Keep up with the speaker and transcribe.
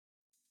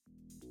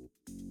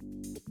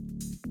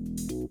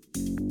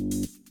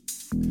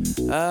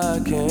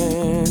I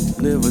can't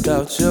live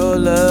without your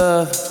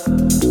love.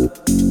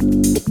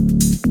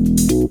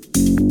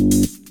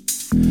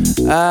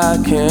 I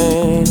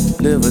can't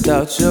live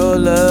without your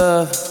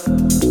love.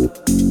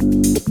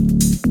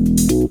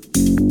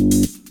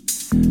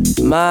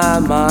 My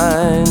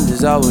mind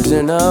is always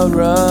in a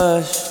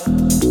rush.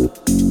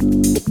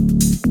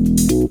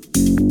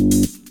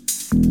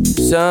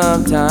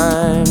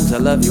 Sometimes I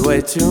love you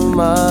way too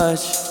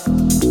much.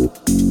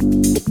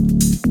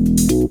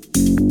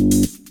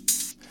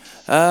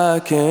 I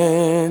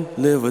can't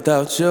live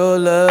without your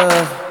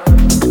love.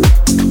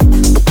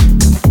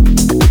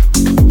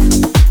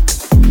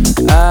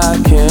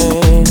 I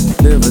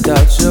can't live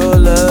without your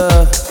love.